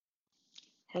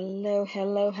Hello,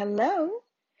 hello, hello,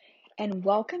 and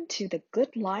welcome to the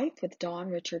Good Life with Dawn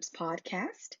Richards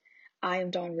podcast. I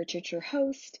am Dawn Richards, your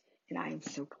host, and I am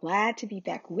so glad to be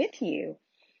back with you.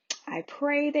 I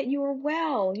pray that you are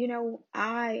well.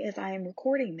 As I am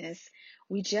recording this,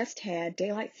 we just had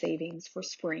daylight savings for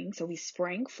spring, so we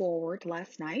sprang forward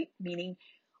last night, meaning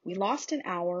we lost an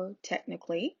hour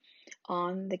technically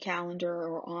on the calendar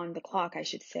or on the clock, I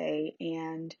should say,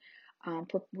 and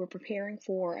we're preparing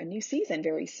for a new season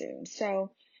very soon. So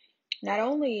not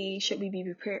only should we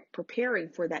be preparing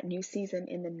for that new season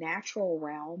in the natural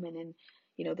realm and in,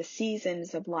 the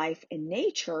seasons of life in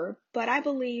nature, but I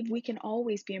believe we can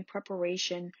always be in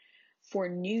preparation for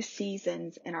new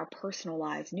seasons in our personal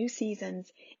lives, new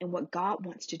seasons in what God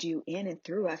wants to do in and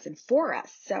through us and for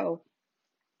us. So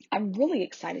I'm really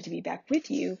excited to be back with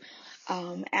you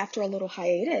after a little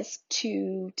hiatus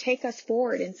to take us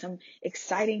forward in some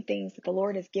exciting things that the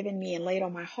Lord has given me and laid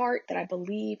on my heart that I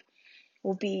believe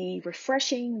will be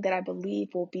refreshing, that I believe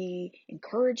will be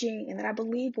encouraging, and that I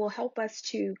believe will help us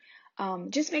to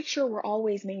just make sure we're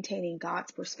always maintaining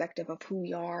God's perspective of who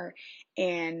we are,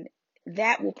 and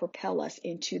that will propel us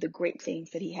into the great things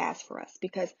that He has for us.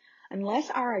 Because unless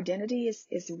our identity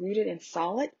is rooted and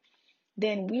solid,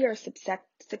 then we are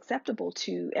susceptible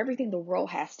to everything the world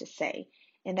has to say.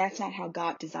 And that's not how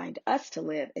God designed us to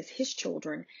live as His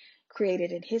children,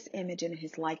 created in His image and in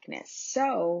His likeness.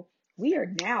 So we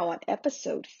are now on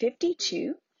episode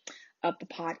 52 of the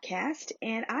podcast,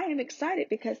 and I am excited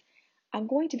because I'm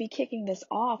going to be kicking this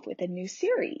off with a new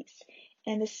series.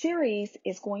 And the series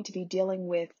is going to be dealing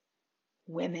with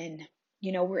women.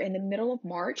 We're in the middle of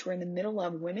March. We're in the middle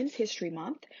of Women's History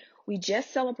Month. We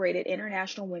just celebrated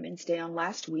International Women's Day on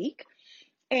last week.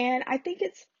 And I think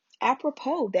it's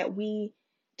apropos that we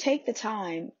take the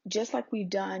time, just like we've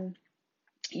done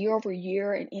year over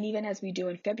year, and even as we do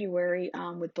in February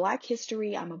with Black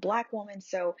History. I'm a Black woman,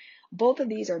 so both of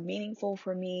these are meaningful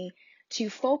for me to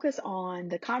focus on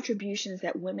the contributions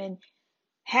that women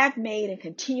have made and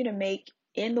continue to make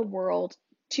in the world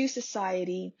to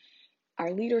society,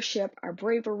 our leadership, our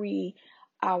bravery,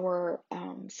 our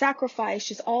sacrifice,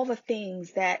 just all the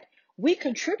things that we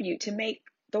contribute to make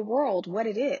the world what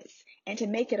it is and to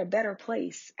make it a better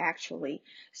place, actually.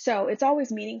 So it's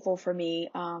always meaningful for me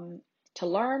to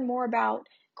learn more about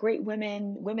great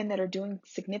women that are doing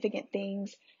significant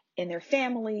things in their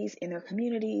families, in their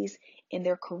communities, in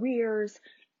their careers,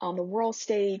 on the world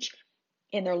stage,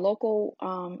 in their local,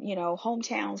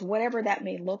 hometowns, whatever that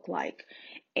may look like.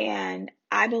 And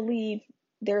I believe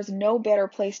there's no better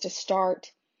place to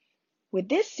start with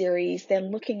this series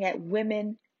than looking at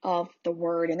women of the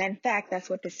Word. And in fact, that's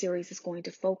what the series is going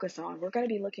to focus on. We're going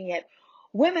to be looking at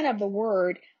women of the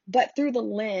Word, but through the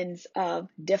lens of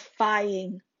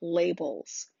defying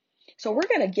labels. So we're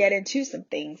going to get into some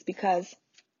things because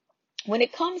when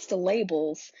it comes to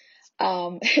labels,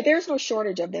 there's no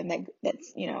shortage of them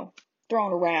that's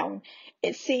thrown around.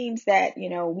 It seems that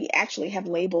we actually have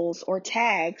labels or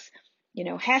tags.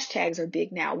 Hashtags are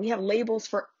big now. We have labels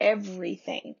for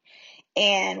everything.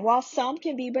 And while some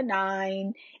can be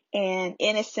benign and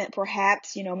innocent,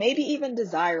 perhaps, maybe even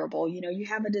desirable, you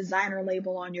have a designer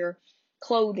label on your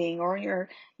clothing, or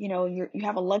you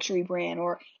have a luxury brand,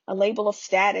 or a label of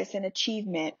status and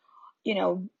achievement. you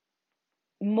know,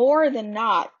 More than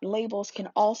not, labels can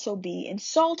also be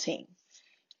insulting,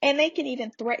 and they can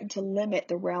even threaten to limit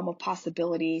the realm of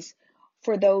possibilities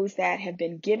for those that have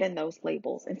been given those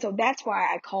labels. And so that's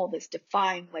why I call this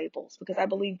defying labels, because I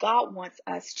believe God wants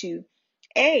us to,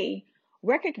 A,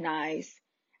 recognize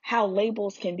how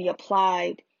labels can be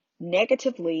applied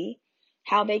negatively,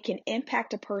 how they can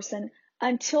impact a person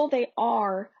until they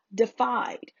are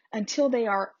defied, until they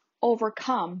are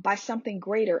overcome by something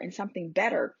greater and something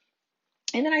better.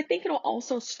 And then I think it'll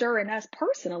also stir in us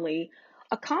personally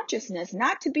a consciousness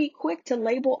not to be quick to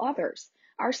label others,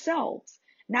 ourselves,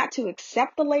 not to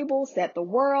accept the labels that the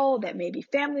world, that maybe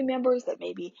family members, that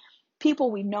maybe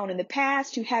people we've known in the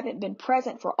past who haven't been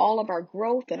present for all of our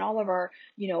growth and all of our,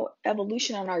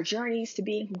 evolution on our journeys to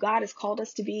being who God has called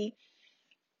us to be,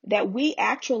 that we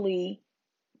actually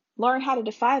learn how to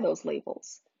defy those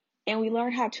labels, and we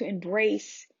learn how to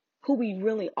embrace who we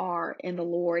really are in the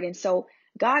Lord. And so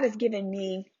God has given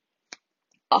me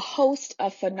a host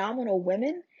of phenomenal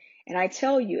women. And I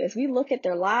tell you, as we look at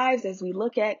their lives, as we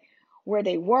look at where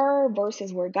they were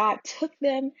versus where God took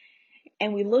them,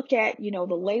 and we look at, the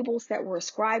labels that were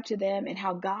ascribed to them and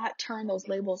how God turned those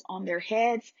labels on their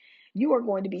heads, you are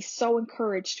going to be so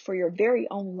encouraged for your very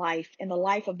own life and the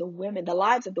life of the women, the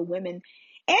lives of the women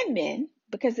and men,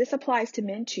 because this applies to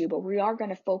men too, but we are going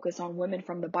to focus on women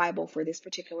from the Bible for this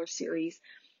particular series.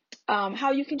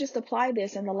 how you can just apply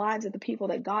this in the lives of the people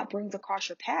that God brings across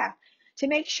your path to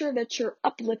make sure that you're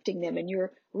uplifting them and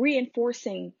you're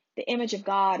reinforcing the image of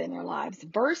God in their lives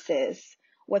versus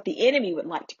what the enemy would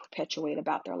like to perpetuate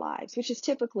about their lives, which is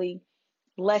typically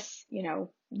less,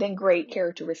 than great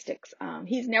characteristics.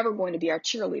 He's never going to be our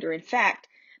cheerleader. In fact,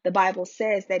 the Bible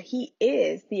says that he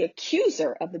is the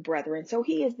accuser of the brethren. So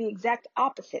he is the exact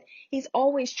opposite. He's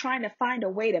always trying to find a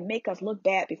way to make us look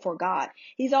bad before God.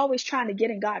 He's always trying to get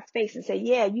in God's face and say,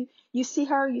 yeah, you see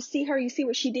her, you see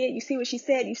what she did, you see what she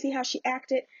said, you see how she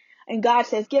acted. And God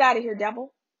says, get out of here,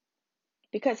 devil.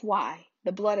 Because why?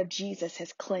 The blood of Jesus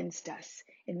has cleansed us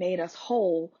and made us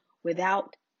whole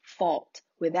without fault,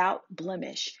 without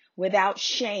blemish, without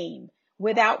shame,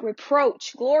 without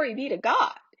reproach. Glory be to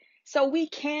God. So we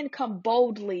can come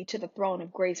boldly to the throne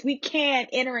of grace. We can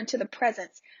enter into the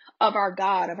presence of our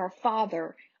God, of our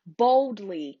Father,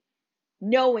 boldly,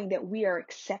 knowing that we are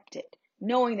accepted,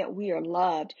 knowing that we are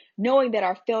loved, knowing that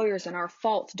our failures and our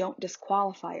faults don't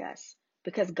disqualify us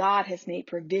because God has made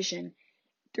provision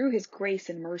through his grace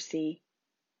and mercy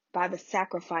by the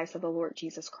sacrifice of the Lord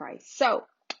Jesus Christ. So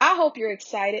I hope you're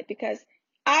excited because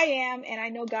I am, and I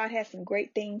know God has some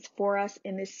great things for us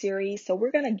in this series. So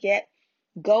we're going to get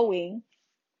going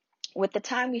with the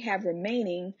time we have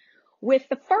remaining with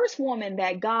the first woman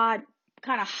that God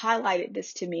kind of highlighted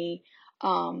this to me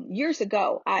years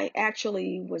ago. I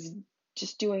actually was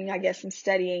just doing, I guess, some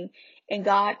studying, and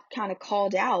God kind of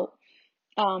called out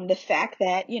the fact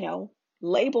that,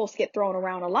 labels get thrown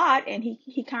around a lot. And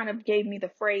he kind of gave me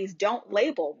the phrase, don't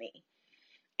label me.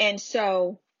 And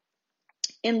so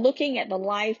in looking at the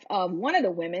life of one of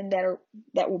the women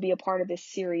that will be a part of this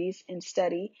series and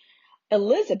study,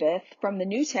 Elizabeth from the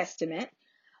New Testament,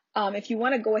 if you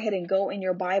want to go ahead and go in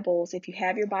your Bibles, if you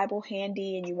have your Bible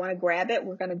handy and you want to grab it,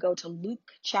 we're going to go to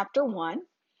Luke chapter 1.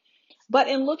 But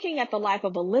in looking at the life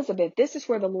of Elizabeth, this is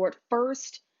where the Lord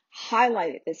first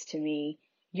highlighted this to me.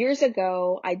 Years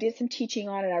ago, I did some teaching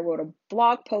on it. I wrote a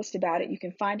blog post about it. You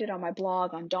can find it on my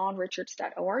blog on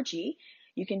dawnrichards.org.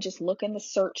 You can just look in the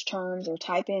search terms or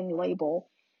type in label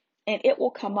and it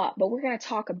will come up. But we're going to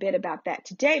talk a bit about that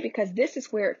today because this is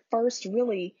where it first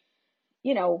really,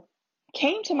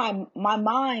 came to my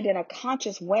mind in a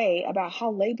conscious way about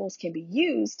how labels can be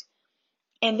used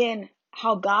and then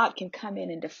how God can come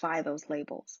in and defy those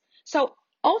labels. So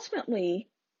ultimately,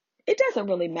 it doesn't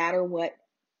really matter what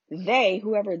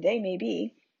whoever they may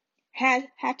be,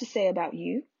 have to say about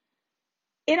you.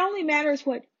 It only matters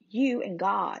what you and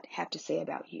God have to say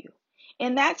about you.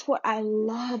 And that's what I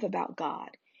love about God.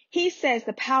 He says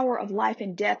the power of life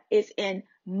and death is in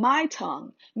my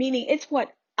tongue, meaning it's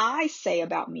what I say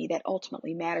about me that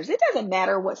ultimately matters. It doesn't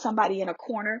matter what somebody in a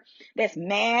corner that's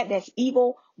mad, that's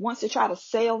evil, wants to try to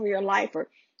say over your life or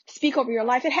speak over your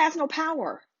life. It has no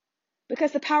power.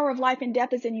 Because the power of life and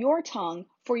death is in your tongue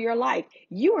for your life.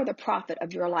 You are the prophet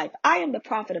of your life. I am the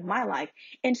prophet of my life.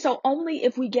 And so only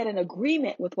if we get an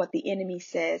agreement with what the enemy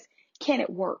says can it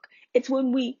work. It's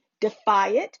when we defy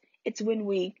it. It's when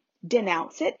we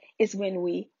denounce it. It's when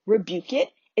we rebuke it.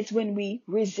 It's when we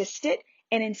resist it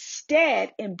and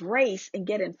instead embrace and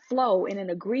get in flow in an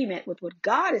agreement with what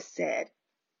God has said,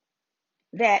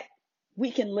 that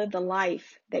we can live the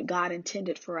life that God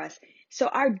intended for us. So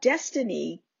our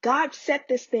destiny, God set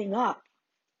this thing up,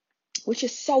 which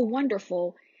is so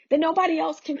wonderful that nobody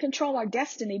else can control our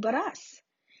destiny but us.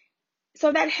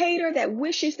 So that hater that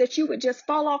wishes that you would just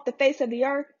fall off the face of the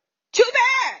earth, too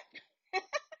bad.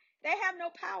 They have no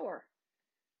power.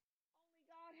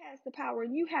 Only God has the power,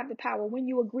 and you have the power when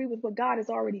you agree with what God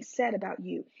has already said about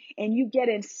you and you get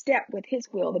in step with his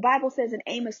will. The Bible says in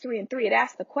Amos 3:3, it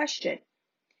asks the question,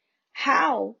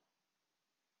 how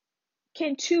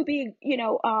can two be,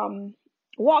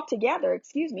 walk together,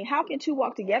 how can two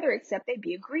walk together except they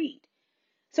be agreed?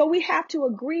 So we have to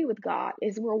agree with God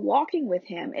as we're walking with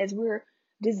him, as we're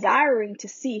desiring to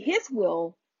see his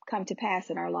will come to pass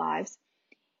in our lives,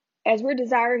 as we're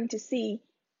desiring to see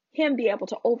him be able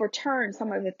to overturn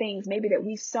some of the things maybe that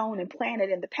we've sown and planted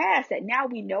in the past that now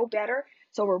we know better.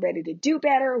 So we're ready to do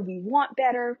better. We want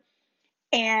better.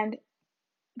 And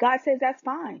God says, that's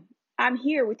fine. I'm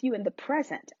here with you in the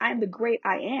present. I'm the great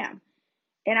I am.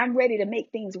 And I'm ready to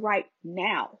make things right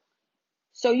now.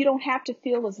 So you don't have to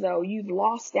feel as though you've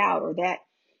lost out or that,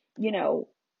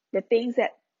 the things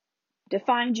that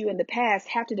defined you in the past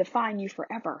have to define you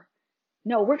forever.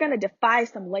 No, we're going to defy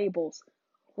some labels.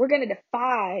 We're going to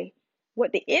defy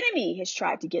what the enemy has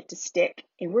tried to get to stick.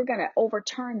 And we're going to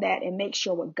overturn that and make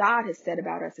sure what God has said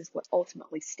about us is what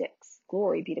ultimately sticks.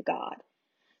 Glory be to God.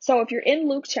 So if you're in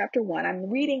Luke chapter 1, I'm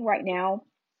reading right now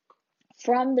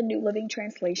from the New Living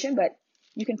Translation, but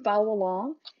you can follow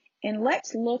along. And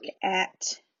let's look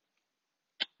at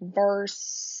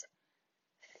verse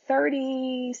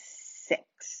 36.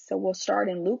 So we'll start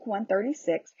in Luke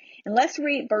 1:36, and let's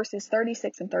read verses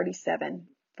 36 and 37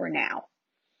 for now.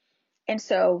 And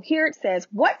so here it says,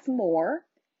 what's more,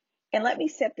 and let me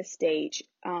set the stage.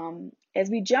 As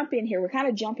we jump in here, we're kind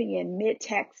of jumping in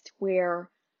mid-text where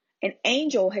an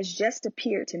angel has just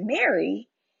appeared to Mary,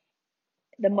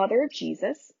 the mother of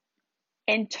Jesus,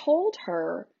 and told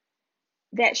her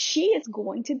that she is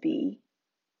going to be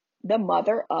the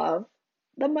mother of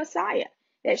the Messiah,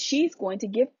 that she's going to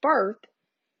give birth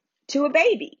to a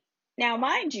baby. Now,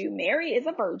 mind you, Mary is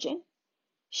a virgin.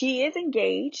 She is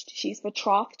engaged. She's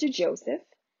betrothed to Joseph,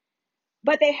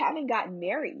 but they haven't gotten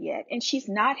married yet, and she's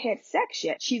not had sex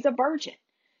yet. She's a virgin.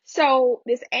 So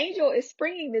this angel is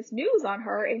springing this news on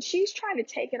her, and she's trying to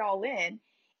take it all in.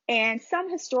 And some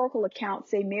historical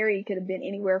accounts say Mary could have been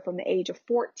anywhere from the age of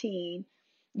 14,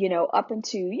 up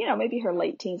into, maybe her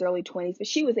late teens, early 20s, but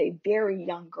she was a very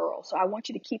young girl. So I want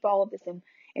you to keep all of this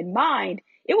in mind.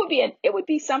 It would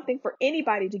be something for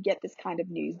anybody to get this kind of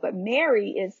news, but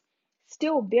Mary is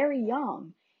still very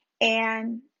young,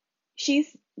 and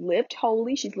she's lived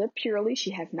holy, she's lived purely,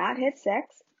 she has not had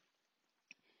sex.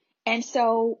 And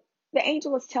so the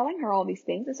angel is telling her all these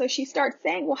things. And so she starts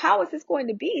saying, well, how is this going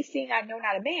to be, seeing I know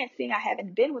not a man, seeing I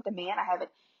haven't been with a man, I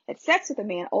haven't had sex with a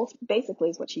man, basically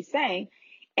is what she's saying.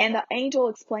 And the angel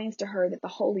explains to her that the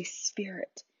Holy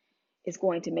Spirit is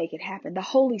going to make it happen. The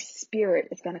Holy Spirit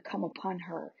is going to come upon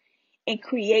her and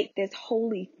create this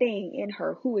holy thing in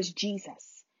her, who is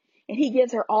Jesus. And he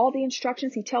gives her all the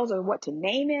instructions. He tells her what to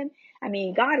name him. I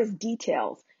mean, God is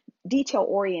detail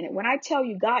oriented. When I tell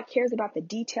you God cares about the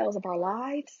details of our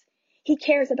lives, he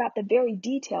cares about the very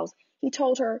details. He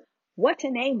told her what to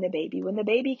name the baby when the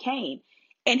baby came.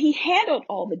 And he handled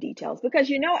all the details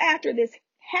because, after this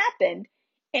happened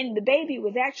and the baby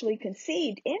was actually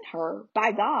conceived in her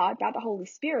by God, by the Holy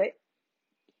Spirit,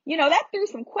 that threw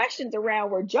some questions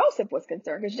around where Joseph was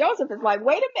concerned, because Joseph is like,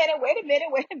 wait a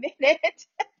minute.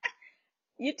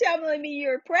 You telling me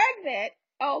you're pregnant,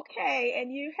 okay,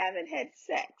 and you haven't had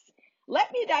sex.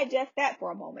 Let me digest that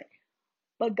for a moment.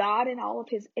 But God, in all of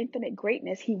his infinite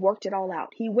greatness, he worked it all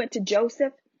out. He went to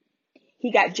Joseph.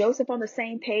 He got Joseph on the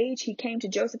same page. He came to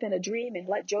Joseph in a dream and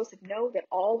let Joseph know that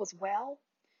all was well,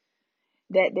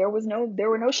 that there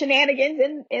were no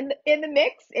shenanigans in the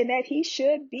mix, and that he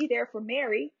should be there for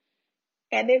Mary,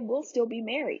 and they will still be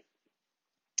married.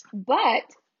 But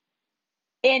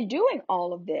in doing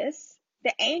all of this,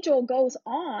 the angel goes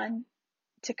on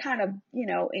to kind of,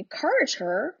 encourage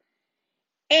her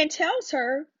and tells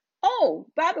her, oh,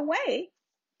 by the way,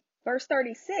 verse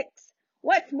 36,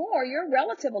 what's more, your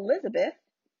relative Elizabeth,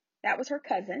 that was her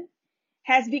cousin,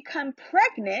 has become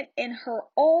pregnant in her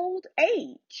old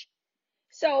age.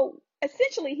 So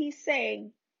essentially he's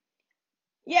saying,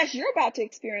 yes, you're about to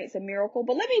experience a miracle,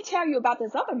 but let me tell you about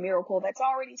this other miracle that's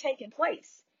already taken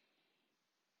place.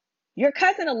 Your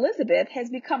cousin Elizabeth has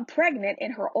become pregnant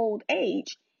in her old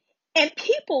age, and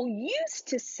people used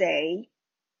to say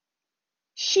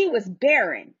she was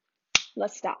barren.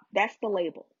 Let's stop. That's the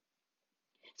label.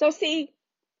 So see,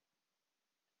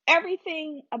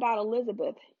 everything about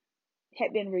Elizabeth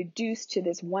had been reduced to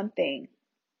this one thing.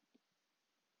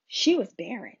 She was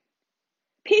barren.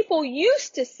 People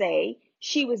used to say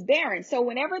she was barren. So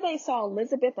whenever they saw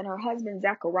Elizabeth and her husband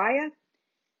Zechariah,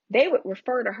 they would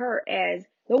refer to her as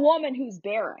the woman who's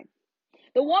barren,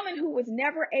 the woman who was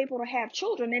never able to have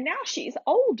children. And now she's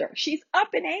older. She's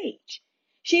up in age.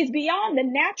 She's beyond the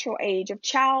natural age of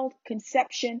child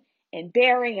conception and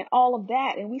bearing and all of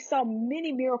that. And we've seen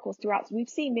many miracles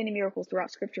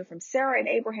throughout scripture from Sarah and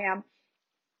Abraham.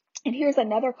 And here's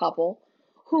another couple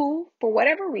who, for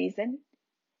whatever reason,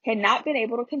 had not been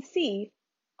able to conceive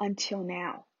until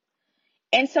now.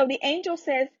 And so the angel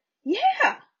says,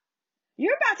 yeah,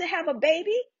 you're about to have a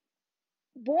baby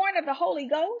born of the Holy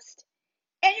Ghost,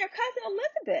 and your cousin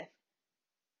Elizabeth.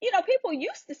 People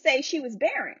used to say she was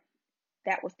barren.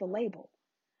 That was the label.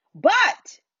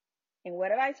 But, and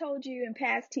what have I told you in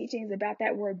past teachings about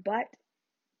that word but?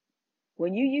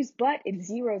 When you use but, it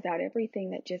zeroes out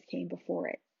everything that just came before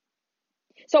it.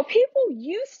 So people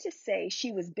used to say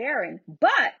she was barren,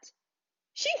 but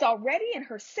she's already in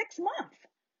her 6th month.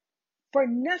 For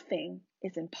nothing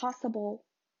is impossible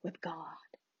with God.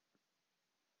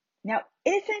 Now,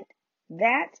 isn't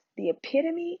that the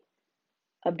epitome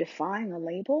of defying a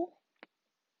label?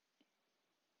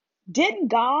 Didn't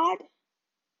God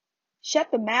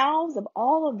shut the mouths of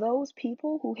all of those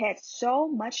people who had so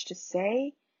much to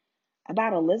say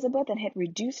about Elizabeth and had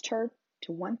reduced her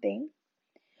to one thing?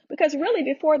 Because really,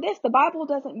 before this, the Bible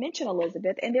doesn't mention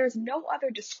Elizabeth, and there's no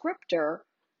other descriptor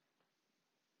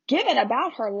given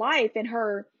about her life and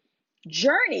her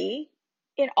journey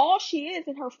in all she is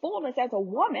in her fullness as a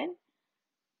woman,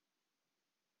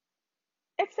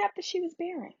 except that she was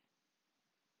barren.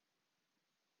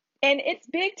 And it's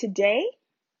big today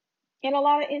in a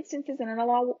lot of instances and in a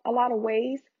lot of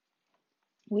ways.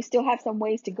 We still have some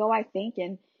ways to go, I think,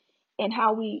 in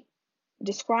how we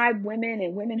describe women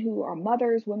and women who are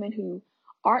mothers, women who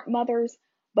aren't mothers.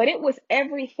 But it was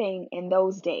everything in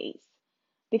those days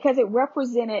because it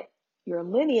represented your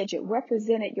lineage, it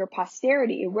represented your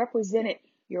posterity, it represented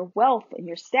your wealth and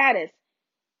your status.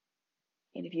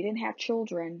 And if you didn't have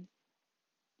children,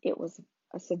 it was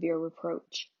a severe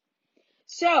reproach.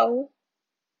 So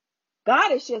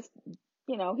God is just,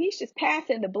 he's just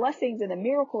passing the blessings and the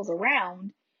miracles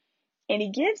around, and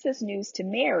he gives this news to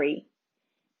Mary.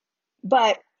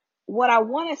 But what I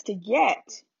want us to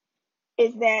get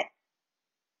is that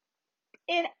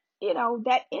in,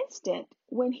 that instant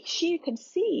when she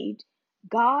conceived,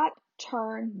 God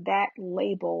turned that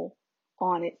label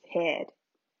on its head.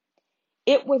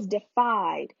 It was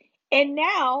defied. And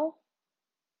now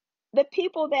the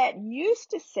people that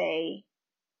used to say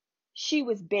she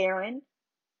was barren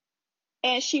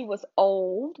and she was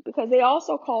old, because they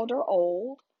also called her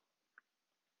old,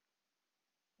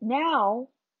 now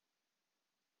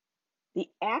the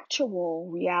actual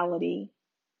reality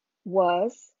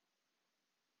was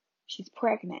she's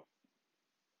pregnant.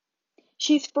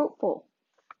 She's fruitful.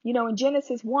 In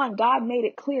Genesis 1, God made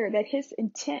it clear that his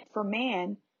intent for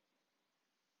mankind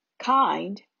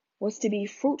was to be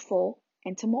fruitful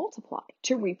and to multiply,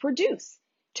 to reproduce,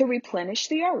 to replenish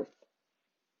the earth.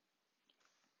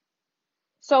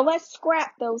 So let's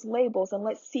scrap those labels and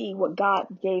let's see what God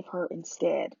gave her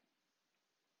instead.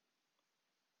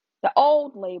 The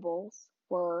old labels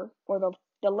were, or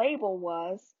the label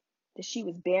was that she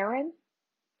was barren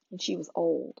and she was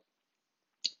old.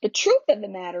 The truth of the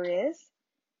matter is,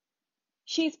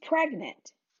 she's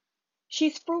pregnant.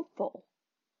 She's fruitful.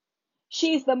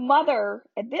 She's the mother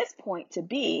at this point to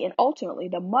be, and ultimately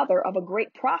the mother of a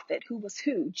great prophet who was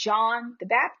who? John the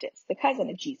Baptist, the cousin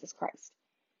of Jesus Christ.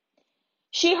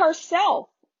 She herself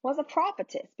was a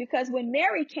prophetess because when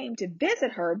Mary came to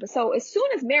visit her, so as soon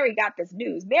as Mary got this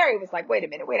news, Mary was like, wait a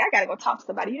minute, I got to go talk to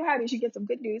somebody. You know how it is, you get some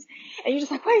good news and you're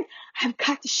just like, wait, I've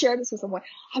got to share this with someone.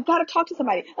 I've got to talk to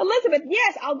somebody. Elizabeth,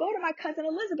 yes, I'll go to my cousin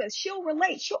Elizabeth. She'll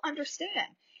relate. She'll understand.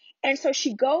 And so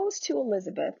she goes to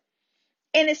Elizabeth.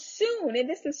 And and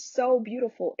this is so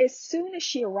beautiful, as soon as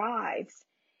she arrives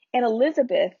and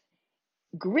Elizabeth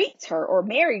greets her, or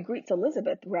Mary greets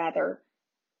Elizabeth rather,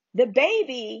 the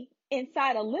baby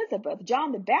inside Elizabeth,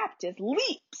 John the Baptist,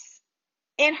 leaps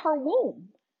in her womb.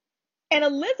 And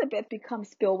Elizabeth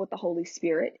becomes filled with the Holy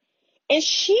Spirit. And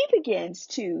she begins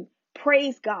to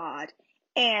praise God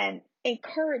and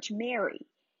encourage Mary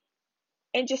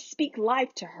and just speak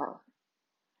life to her.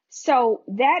 So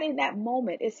that in that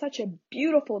moment is such a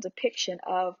beautiful depiction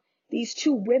of these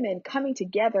two women coming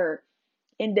together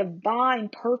in divine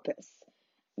purpose.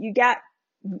 You got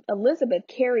Elizabeth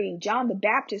carrying John the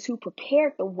Baptist, who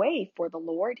prepared the way for the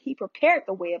Lord. He prepared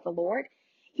the way of the Lord.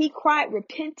 He cried,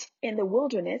 repent in the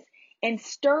wilderness, and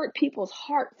stirred people's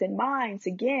hearts and minds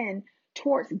again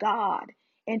towards God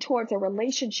and towards a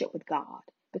relationship with God,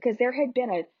 because there had been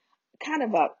a kind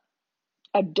of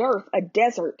a dearth, a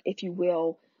desert, if you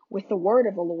will, with the word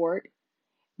of the Lord,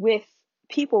 with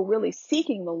people really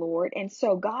seeking the Lord. And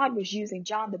so God was using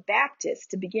John the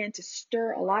Baptist to begin to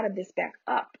stir a lot of this back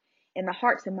up in the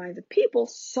hearts and minds of people,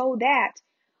 so that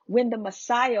when the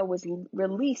Messiah was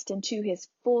released into his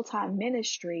full-time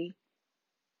ministry,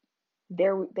 they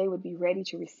would be ready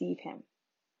to receive him.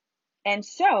 And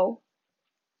so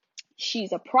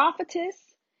she's a prophetess,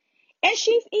 and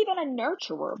she's even a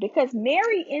nurturer, because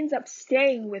Mary ends up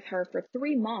staying with her for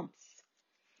 3 months.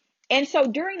 And so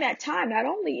during that time, not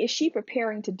only is she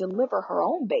preparing to deliver her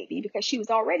own baby, because she was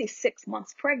already 6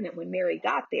 months pregnant when Mary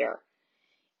got there.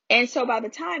 And so by the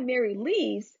time Mary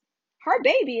leaves, her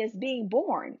baby is being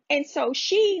born. And so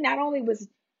she not only was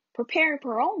preparing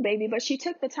for her own baby, but she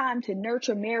took the time to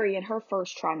nurture Mary in her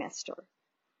first trimester.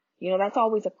 That's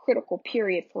always a critical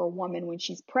period for a woman when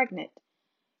she's pregnant,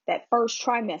 that first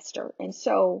trimester. And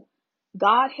so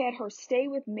God had her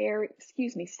had Mary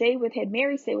stay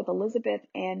with Elizabeth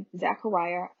and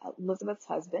Zachariah, Elizabeth's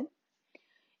husband.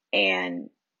 And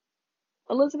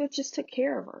Elizabeth just took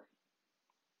care of her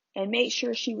and made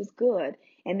sure she was good.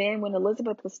 And then when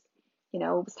Elizabeth was, it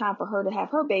was time for her to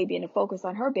have her baby and to focus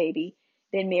on her baby,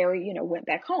 then Mary, went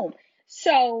back home.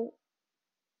 So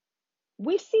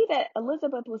we see that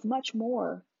Elizabeth was much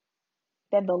more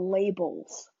than the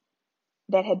labels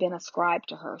that had been ascribed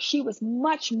to her. She was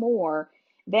much more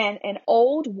than an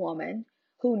old woman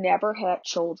who never had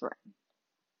children,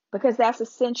 because that's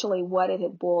essentially what it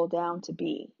had boiled down to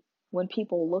be when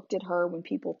people looked at her, when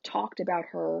people talked about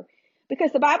her,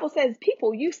 because the Bible says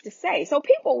people used to say, so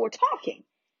people were talking.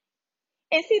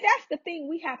 And see, that's the thing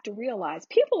we have to realize.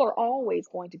 People are always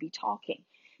going to be talking.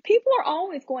 People are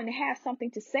always going to have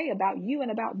something to say about you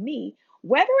and about me,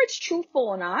 whether it's truthful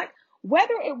or not,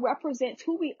 whether it represents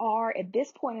who we are at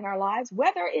this point in our lives,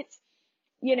 whether it's,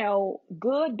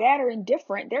 good, bad, or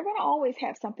indifferent, they're going to always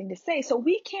have something to say. So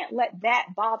we can't let that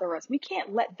bother us. We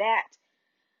can't let that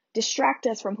distract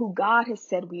us from who God has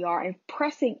said we are and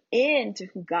pressing into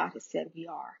who God has said we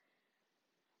are.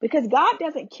 Because God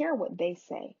doesn't care what they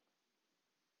say.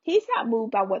 He's not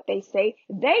moved by what they say.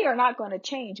 They are not going to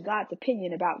change God's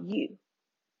opinion about you.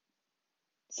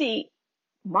 See,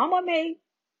 mama may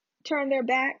turn her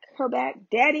back.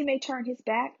 Daddy may turn his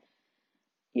back.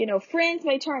 Friends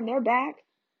may turn their back.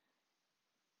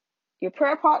 Your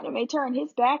prayer partner may turn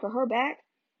his back or her back.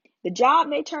 The job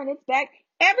may turn its back.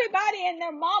 Everybody and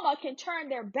their mama can turn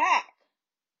their back.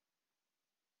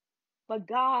 But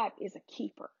God is a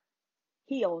keeper.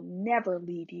 He'll never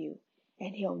leave you,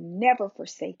 and he'll never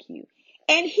forsake you.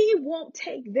 And he won't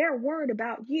take their word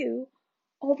about you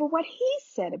over what he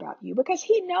said about you, because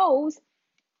he knows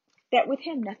that with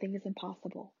him nothing is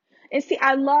impossible. And see,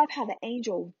 I love how the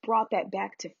angel brought that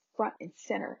back to front and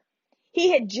center.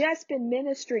 He had just been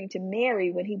ministering to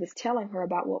Mary when he was telling her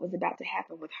about what was about to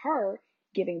happen with her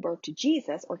giving birth to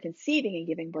Jesus, or conceiving and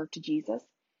giving birth to Jesus.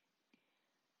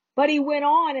 But he went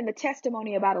on in the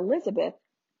testimony about Elizabeth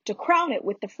to crown it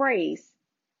with the phrase,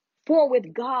 "For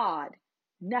with God,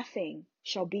 nothing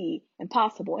shall be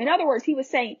impossible." In other words, he was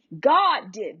saying,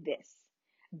 God did this.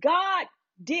 God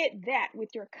did that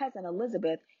with your cousin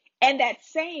Elizabeth, and that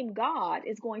same God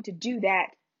is going to do that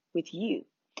with you.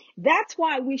 That's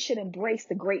why we should embrace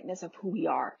the greatness of who we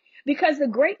are, because the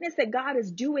greatness that God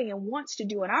is doing and wants to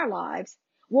do in our lives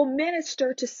will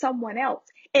minister to someone else,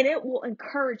 and it will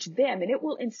encourage them, and it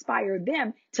will inspire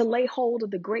them to lay hold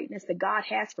of the greatness that God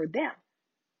has for them.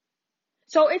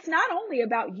 So it's not only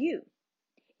about you.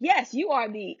 Yes, you are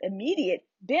the immediate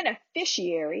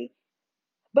beneficiary,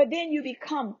 but then you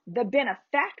become the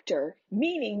benefactor,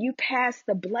 meaning you pass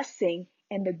the blessing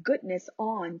and the goodness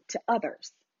on to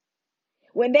others.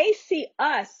 When they see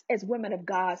us as women of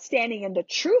God standing in the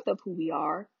truth of who we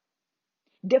are,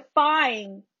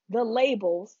 defying the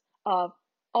labels of,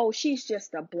 oh, she's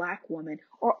just a Black woman,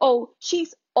 or oh,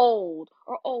 she's old,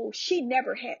 or oh, she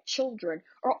never had children,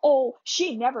 or oh,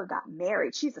 she never got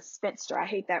married, she's a spinster. I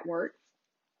hate that word.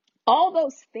 All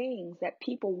those things that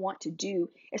people want to do,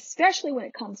 especially when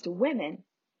it comes to women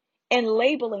and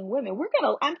labeling women.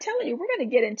 I'm telling you, we're going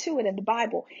to get into it in the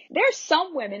Bible. There's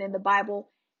some women in the Bible,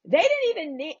 they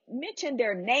didn't even mention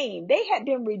their name. They had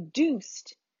been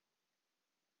reduced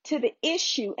to the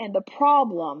issue and the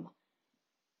problem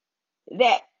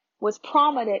that was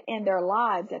prominent in their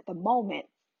lives at the moment.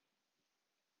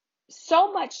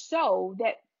 So much so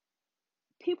that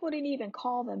people didn't even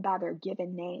call them by their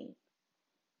given name.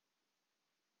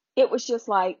 It was just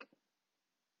like,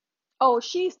 oh,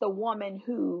 she's the woman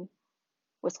who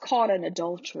was caught in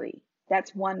adultery.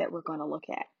 That's one that we're going to look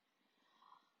at,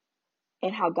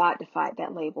 and how God defied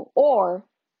that label. Or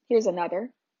here's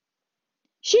another.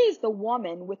 She's the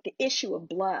woman with the issue of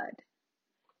blood.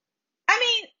 I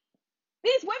mean,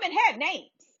 these women had names.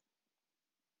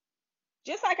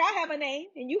 Just like I have a name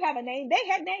and you have a name,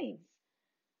 they had names.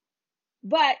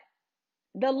 But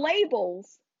the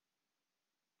labels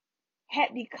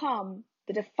had become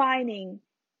the defining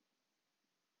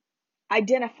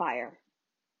identifier.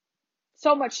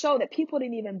 So much so that people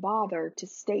didn't even bother to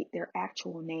state their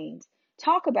actual names.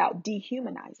 Talk about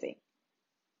dehumanizing.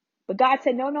 But God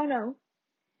said, no.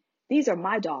 These are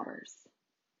my daughters.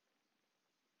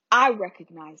 I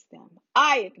recognize them.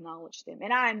 I acknowledge them.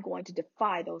 And I am going to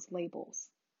defy those labels.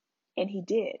 And he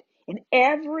did. In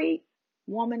every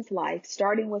woman's life,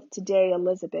 starting with today,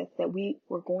 Elizabeth, that we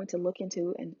were going to look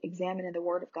into and examine in the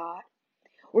Word of God,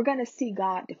 we're going to see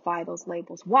God defy those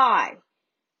labels. Why?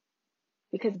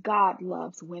 Because God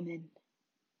loves women.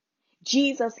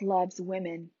 Jesus loves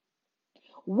women.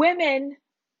 Women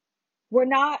were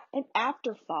not an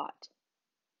afterthought.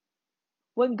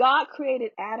 When God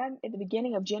created Adam at the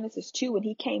beginning of Genesis 2, when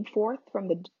he came forth from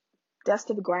the dust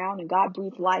of the ground and God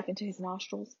breathed life into his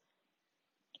nostrils,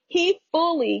 he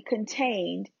fully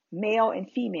contained male and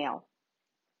female.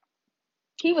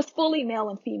 He was fully male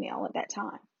and female at that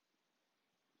time.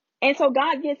 And so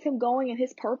God gets him going in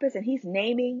his purpose, and he's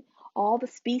naming all the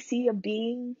species of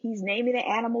being. He's naming the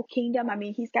animal kingdom. I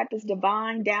mean, he's got this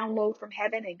divine download from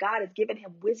heaven, and God has given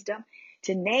him wisdom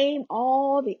to name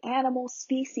all the animal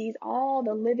species, all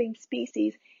the living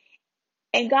species.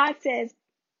 And God says,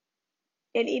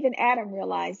 and even Adam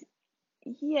realized,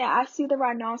 yeah, I see the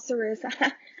rhinoceros.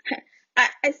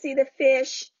 I see the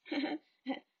fish.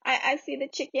 I see the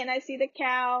chicken. I see the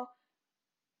cow.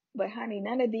 But honey,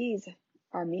 none of these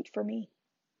are meat for me.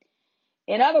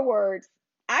 In other words,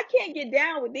 I can't get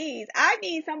down with these. I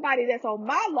need somebody that's on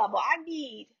my level. I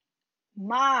need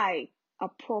my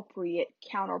appropriate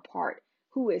counterpart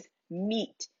who is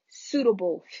meet,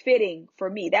 suitable, fitting for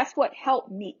me. That's what help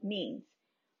meet means.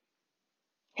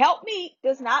 Help meet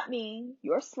does not mean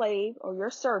your slave or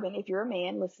your servant, if you're a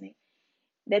man listening,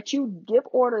 that you give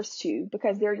orders to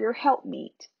because they're your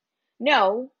helpmeet.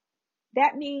 No,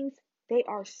 that means they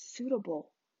are suitable,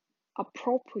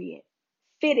 appropriate,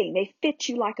 fitting. They fit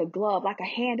you like a glove, like a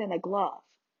hand in a glove.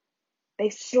 They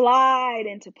slide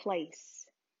into place.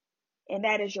 And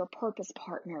that is your purpose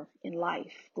partner in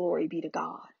life. Glory be to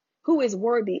God, who is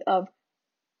worthy of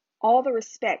all the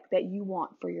respect that you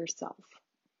want for yourself.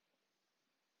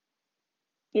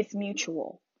 It's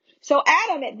mutual. So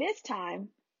Adam at this time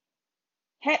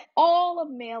had all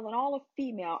of male and all of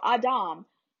female, Adam,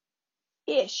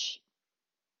 Ish.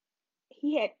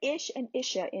 He had Ish and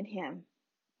Isha in him,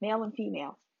 male and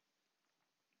female,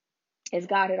 as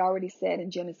God had already said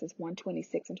in Genesis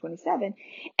 1:26 and 27.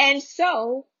 And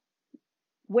so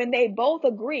when they both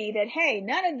agree that, hey,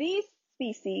 none of these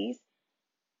species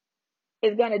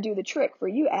is going to do the trick for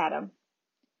you, Adam,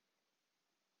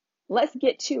 let's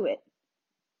get to it.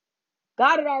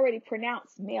 God had already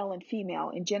pronounced male and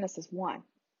female in Genesis 1.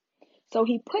 So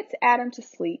he puts Adam to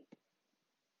sleep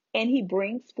and he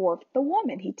brings forth the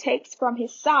woman. He takes from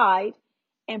his side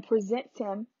and presents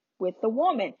him with the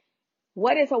woman.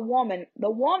 What is a woman? The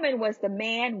woman was the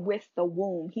man with the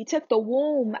womb. He took the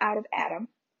womb out of Adam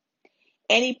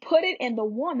and he put it in the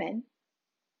woman.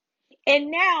 And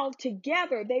now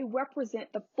together they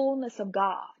represent the fullness of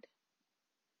God.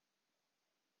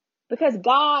 Because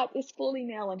God is fully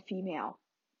male and female.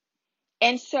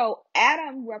 And so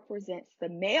Adam represents the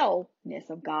maleness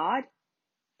of God,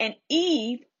 and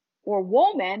Eve, or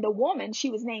woman, the woman, she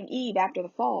was named Eve after the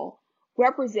fall,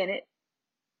 represented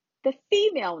the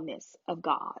femaleness of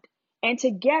God. And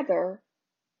together,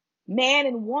 man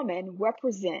and woman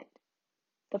represent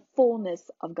the fullness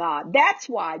of God. That's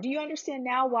why, do you understand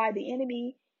now why the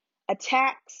enemy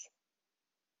attacks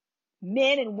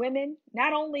men and women,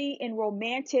 not only in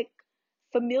romantic,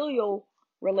 familial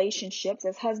relationships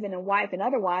as husband and wife and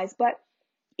otherwise, but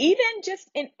even just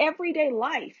in everyday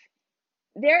life?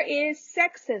 There is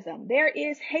sexism. There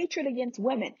is hatred against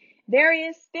women. There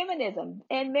is feminism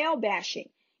and male bashing.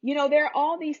 You know, there are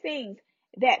all these things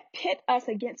that pit us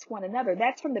against one another.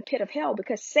 That's from the pit of hell,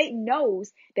 because Satan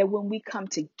knows that when we come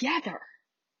together,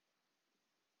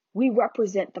 we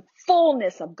represent the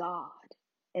fullness of God.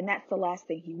 And that's the last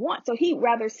thing he wants. So he'd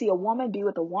rather see a woman be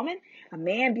with a woman, a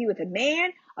man be with a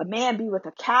man be with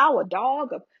a cow, a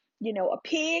dog, a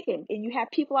pig. And you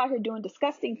have people out here doing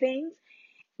disgusting things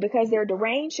because they're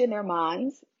deranged in their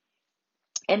minds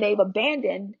and they've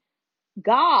abandoned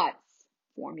God's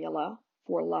formula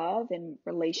for love and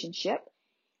relationship.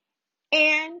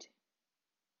 And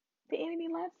the enemy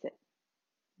loves it.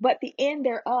 But the end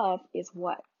thereof is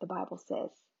what the Bible says: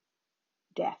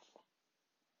 death.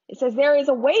 It says there is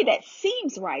a way that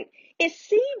seems right. It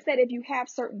seems that if you have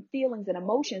certain feelings and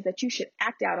emotions that you should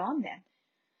act out on them.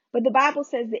 But the Bible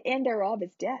says the end thereof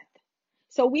is death.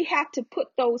 So we have to put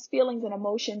those feelings and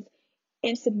emotions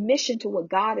in submission to what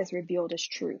God has revealed as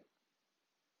true.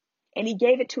 And he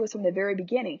gave it to us from the very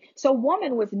beginning. So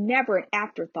woman was never an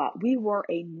afterthought. We were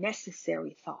a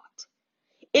necessary thought.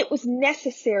 It was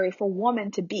necessary for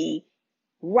woman to be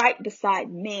right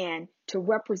beside man to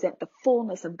represent the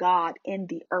fullness of God in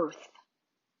the earth.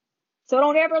 So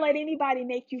don't ever let anybody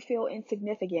make you feel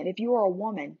insignificant. If you are a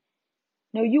woman,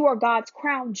 no, you are God's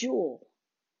crown jewel.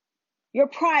 Your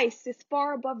price is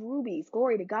far above rubies.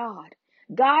 Glory to God.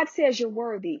 God says you're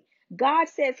worthy. God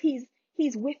says he's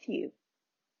with you.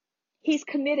 He's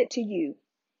committed to you.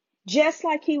 Just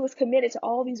like he was committed to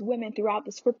all these women throughout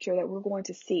the scripture that we're going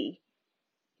to see.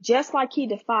 Just like he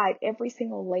defied every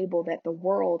single label that the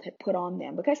world had put on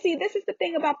them. Because see, this is the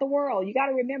thing about the world. You got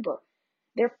to remember,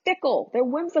 they're fickle. They're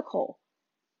whimsical.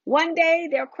 One day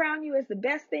they'll crown you as the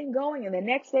best thing going, and the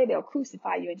next day they'll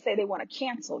crucify you and say they want to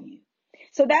cancel you.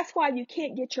 So that's why you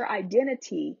can't get your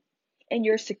identity and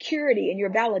your security and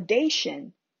your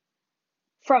validation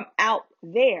from out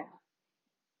there.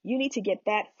 You need to get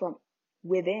that from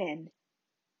within,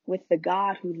 with the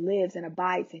God who lives and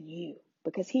abides in you.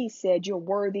 Because he said you're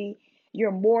worthy,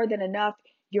 you're more than enough,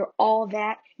 you're all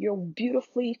that, you're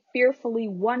beautifully, fearfully,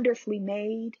 wonderfully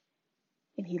made.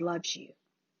 and He loves you.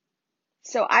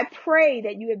 So I pray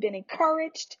that you have been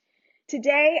encouraged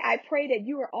today. I pray that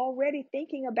you are already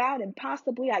thinking about and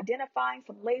possibly identifying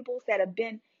some labels that have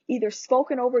been either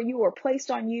spoken over you or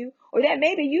placed on you, or that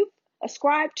maybe you've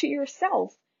ascribed to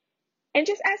yourself. And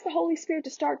just ask the Holy Spirit to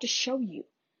start to show you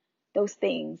those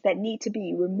things that need to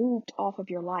be removed off of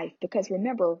your life. Because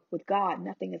remember, with God,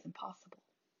 nothing is impossible.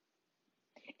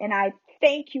 And I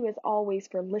thank you as always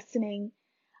for listening.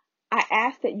 I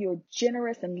ask that you're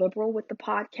generous and liberal with the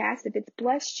podcast. If it's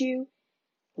blessed you,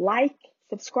 like,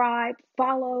 subscribe,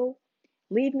 follow,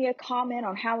 leave me a comment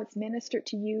on how it's ministered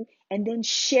to you, and then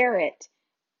share it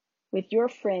with your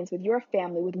friends, with your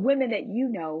family, with women that you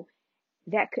know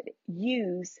that could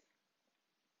use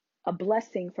a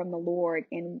blessing from the Lord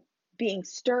and being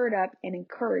stirred up and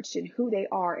encouraged in who they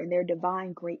are and their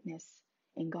divine greatness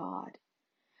in God.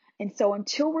 And so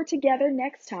until we're together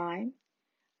next time,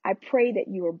 I pray that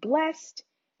you are blessed,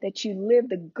 that you live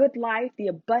the good life, the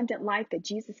abundant life that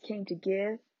Jesus came to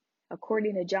give,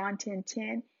 according to John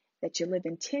 10:10, that you live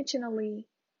intentionally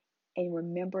and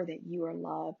remember that you are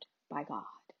loved by God.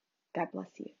 God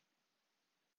bless you.